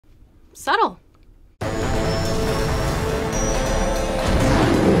subtle.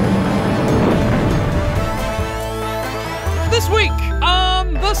 This week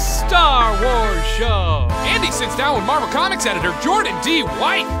on the Star Wars Show, Andy sits down with Marvel Comics editor Jordan D.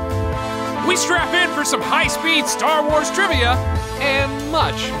 White. We strap in for some high-speed Star Wars trivia and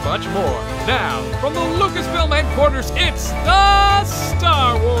much, much more. Now, from the Lucasfilm headquarters, it's the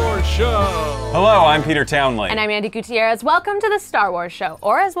Star Wars Show. Hello, I'm Peter Townley. And I'm Andy Gutierrez. Welcome to the Star Wars Show,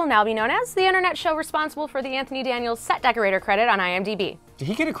 or as will now be known as, the internet show responsible for the Anthony Daniels set decorator credit on IMDb. Did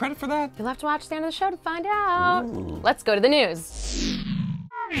he get a credit for that? You'll have to watch the end of the show to find out. Ooh. Let's go to the news.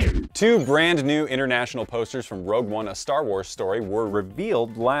 Two brand new international posters from Rogue One, A Star Wars Story were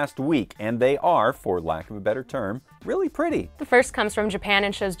revealed last week, and they are, for lack of a better term, really pretty. The first comes from Japan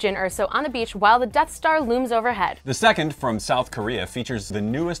and shows Jyn Erso on the beach while the Death Star looms overhead. The second, from South Korea, features the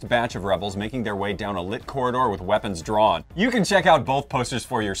newest batch of rebels making their way down a lit corridor with weapons drawn. You can check out both posters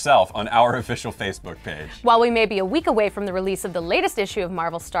for yourself on our official Facebook page. While we may be a week away from the release of the latest issue of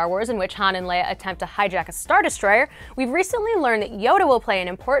Marvel Star Wars, in which Han and Leia attempt to hijack a Star Destroyer, we've recently learned that Yoda will play an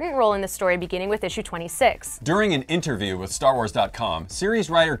important role in the story beginning with issue 26. During an interview with StarWars.com, series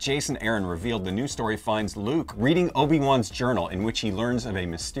writer Jason Aaron revealed the new story finds Luke reading Obi-Wan's journal, in which he learns of a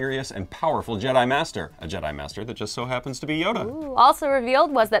mysterious and powerful Jedi Master. A Jedi Master that just so happens to be Yoda. Ooh. Also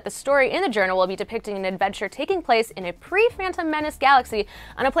revealed was that the story in the journal will be depicting an adventure taking place in a pre-Phantom Menace galaxy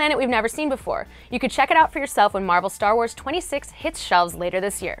on a planet we've never seen before. You could check it out for yourself when Marvel Star Wars 26 hits shelves later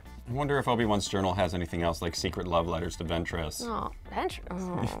this year. I wonder if Obi-Wan's journal has anything else like secret love letters to Ventress. Oh, Ventress.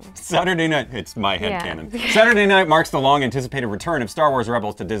 Oh. Saturday night, it's my headcanon. Yeah. Saturday night marks the long-anticipated return of Star Wars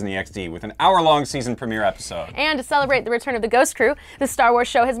Rebels to Disney XD with an hour-long season premiere episode. And to celebrate the return of the Ghost Crew, the Star Wars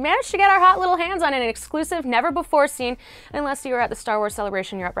Show has managed to get our hot little hands on an exclusive, never-before-seen, unless you were at the Star Wars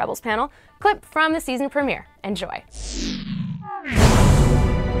Celebration Europe Rebels panel, clip from the season premiere. Enjoy.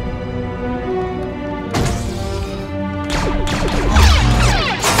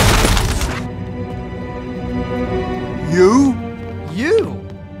 You? You?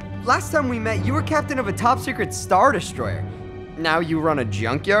 Last time we met, you were captain of a top-secret Star Destroyer. Now you run a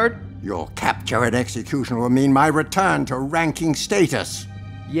junkyard? Your capture and execution will mean my return to ranking status.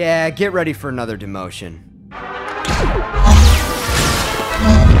 Yeah, get ready for another demotion.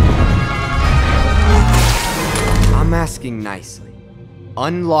 I'm asking nicely.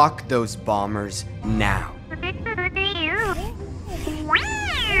 Unlock those bombers now.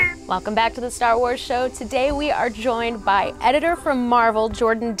 Welcome back to the Star Wars Show. Today we are joined by editor from Marvel,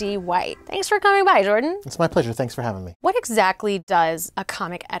 Jordan D. White. Thanks for coming by, Jordan. It's my pleasure. Thanks for having me. What exactly does a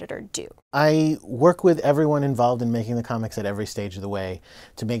comic editor do? I work with everyone involved in making the comics at every stage of the way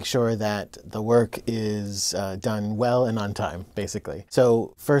to make sure that the work is done well and on time, basically.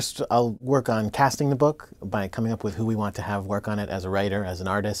 So first, I'll work on casting the book by coming up with who we want to have work on it as a writer, as an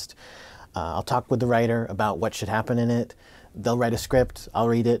artist. I'll talk with the writer about what should happen in it. They'll write a script, I'll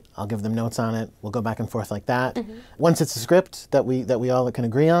read it, I'll give them notes on it, we'll go back and forth like that. Mm-hmm. Once it's a script that we all can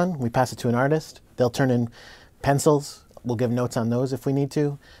agree on, we pass it to an artist. They'll turn in pencils, we'll give notes on those if we need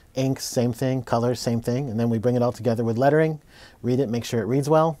to. Inks, same thing, colors, same thing, and then we bring it all together with lettering, read it, make sure it reads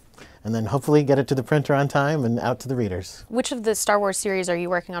well, and then hopefully get it to the printer on time and out to the readers. Which of the Star Wars series are you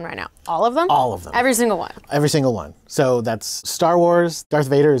working on right now? All of them? All of them. Every single one? Every single one. So that's Star Wars, Darth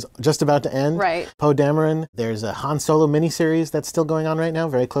Vader is just about to end. Right. Poe Dameron. There's a Han Solo miniseries that's still going on right now,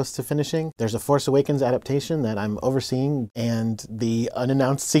 very close to finishing. There's a Force Awakens adaptation that I'm overseeing, and the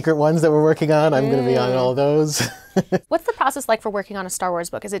unannounced secret ones that we're working on, I'm going to be on all of those. What's the process like for working on a Star Wars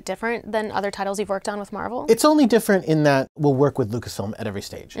book? Is it different than other titles you've worked on with Marvel? It's only different in that we'll work with Lucasfilm at every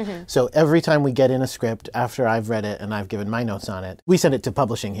stage. Mm-hmm. So every time we get in a script, after I've read it and I've given my notes on it, we send it to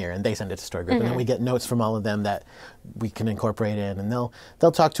publishing here and they send it to Story Group. Mm-hmm. And then we get notes from all of them that we can incorporate in. And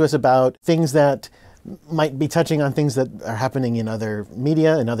they'll talk to us about things that might be touching on things that are happening in other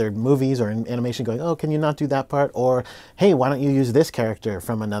media, in other movies or in animation, going, oh, can you not do that part? Or, hey, why don't you use this character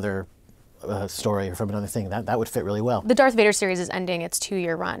from another story or from another thing? That would fit really well. The Darth Vader series is ending its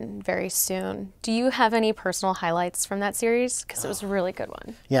 2-year run very soon. Do you have any personal highlights from that series? Because it was a really good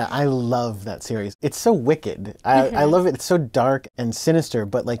one. Yeah, I love that series. It's so wicked. I love it. It's so dark and sinister,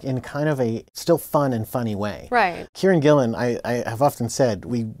 but like in kind of a still fun and funny way. Right. Kieran Gillen, I have often said,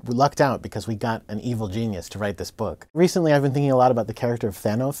 we lucked out because we got an evil genius to write this book. Recently, I've been thinking a lot about the character of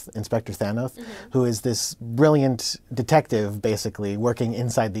Thanos, Inspector Thanos, who is this brilliant detective, basically, working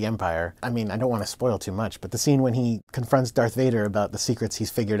inside the Empire. I mean, I don't want to spoil too much, but the scene when he confronts Darth Vader about the secrets he's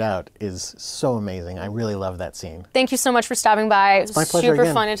figured out is so amazing. I really love that scene. Thank you so much for stopping by. It's my pleasure. Super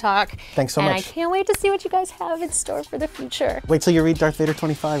again. fun to talk. Thanks so much. And I can't wait to see what you guys have in store for the future. Wait till you read Darth Vader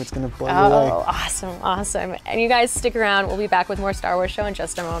 25. It's going to blow you away. Oh, awesome, awesome. And you guys stick around. We'll be back with more Star Wars Show in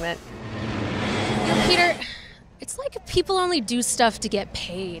just a moment. Peter, it's like people only do stuff to get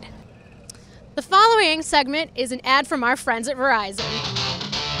paid. The following segment is an ad from our friends at Verizon.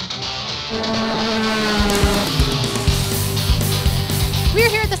 We are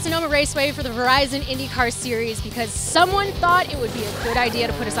here at the Sonoma Raceway for the Verizon IndyCar Series because someone thought it would be a good idea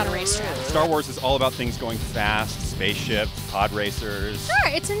to put us on a racetrack. Star Wars is all about things going fast, spaceships, pod racers. Sure,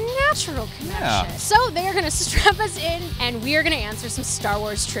 it's a natural connection. Yeah. So they are going to strap us in and we are going to answer some Star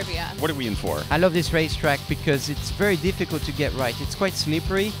Wars trivia. What are we in for? I love this racetrack because it's very difficult to get right. It's quite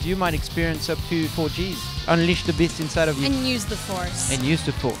slippery. You might experience up to 4 Gs. Unleash the beast inside of you. And use the Force. And use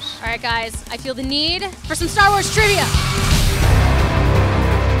the Force. All right, guys, I feel the need for some Star Wars trivia.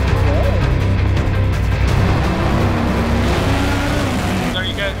 Are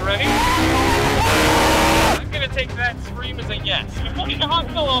you guys ready? I'm gonna take that scream as a yes. Before you Han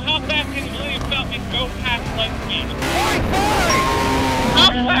Solo, how fast can William Falcon go past light speed?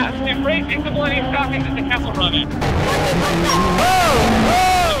 How fast in racing the Millennium Falcon does the Kessel run in? The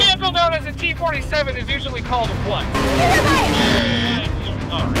vehicle known as a T-47 is usually called what?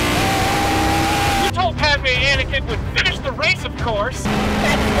 You told Padme Anakin would finish the race, of course.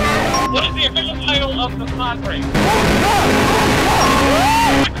 What is the official title of the pod race?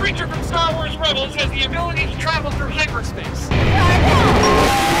 The creature from Star Wars Rebels has the ability to travel through hyperspace.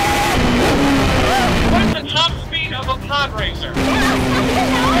 What is the top speed of a pod racer?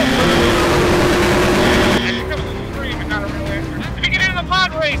 Actually comes with a scream and not a real answer. To get into the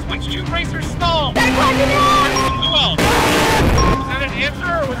pod race, which 2 racers stalled? Who else? Was that an answer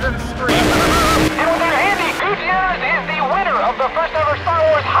or was that a scream? And with our Andy, Gutierrez is the winner of the first ever Star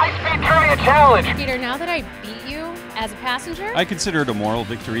Wars high-speed trivia challenge. Peter, now that I beat you as a passenger, I consider it a moral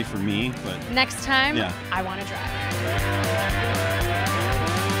victory for me, but next time, Yeah. I want to drive.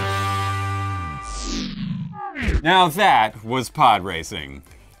 now that was pod racing.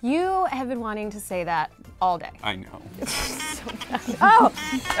 You have been wanting to say that all day. I know. Oh,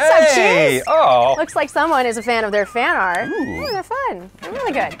 Hey! cheese? Oh! Looks like someone is a fan of their fan art. Ooh. They're fun. They're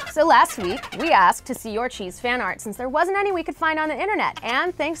really good. So last week, we asked to see your cheese fan art since there wasn't any we could find on the internet.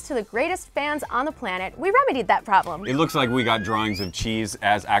 And thanks to the greatest fans on the planet, we remedied that problem. It looks like we got drawings of cheese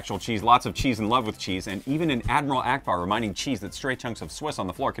as actual cheese, lots of cheese in love with cheese, and even an Admiral Akbar reminding cheese that stray chunks of Swiss on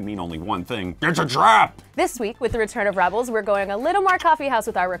the floor can mean only one thing. It's a trap! This week, with the return of Rebels, we're going a little more coffee house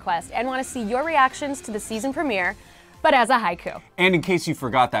with our request and want to see your reactions to the season premiere, but as a haiku. And in case you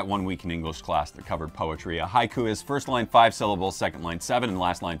forgot that 1 week in English class that covered poetry, a haiku is first line 5 syllables, second line 7, and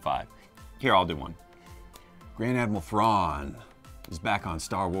last line 5. Here, I'll do one. Grand Admiral Thrawn is back on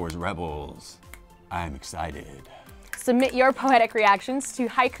Star Wars Rebels. I'm excited. Submit your poetic reactions to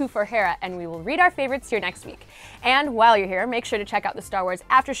Haiku for Hera, and we will read our favorites here next week. And while you're here, make sure to check out the Star Wars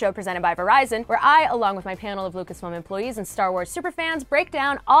After Show presented by Verizon, where I, along with my panel of Lucasfilm employees and Star Wars superfans, break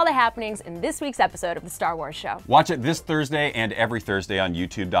down all the happenings in this week's episode of the Star Wars Show. Watch it this Thursday and every Thursday on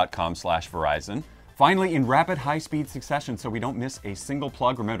youtube.com/Verizon. Finally, in rapid high-speed succession so we don't miss a single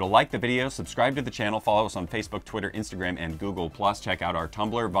plug, remember to like the video, subscribe to the channel, follow us on Facebook, Twitter, Instagram, and Google+. Check out our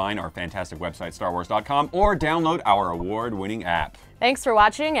Tumblr, Vine, our fantastic website, StarWars.com, or download our award-winning app. Thanks for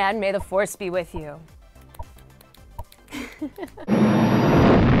watching, and may the Force be with you.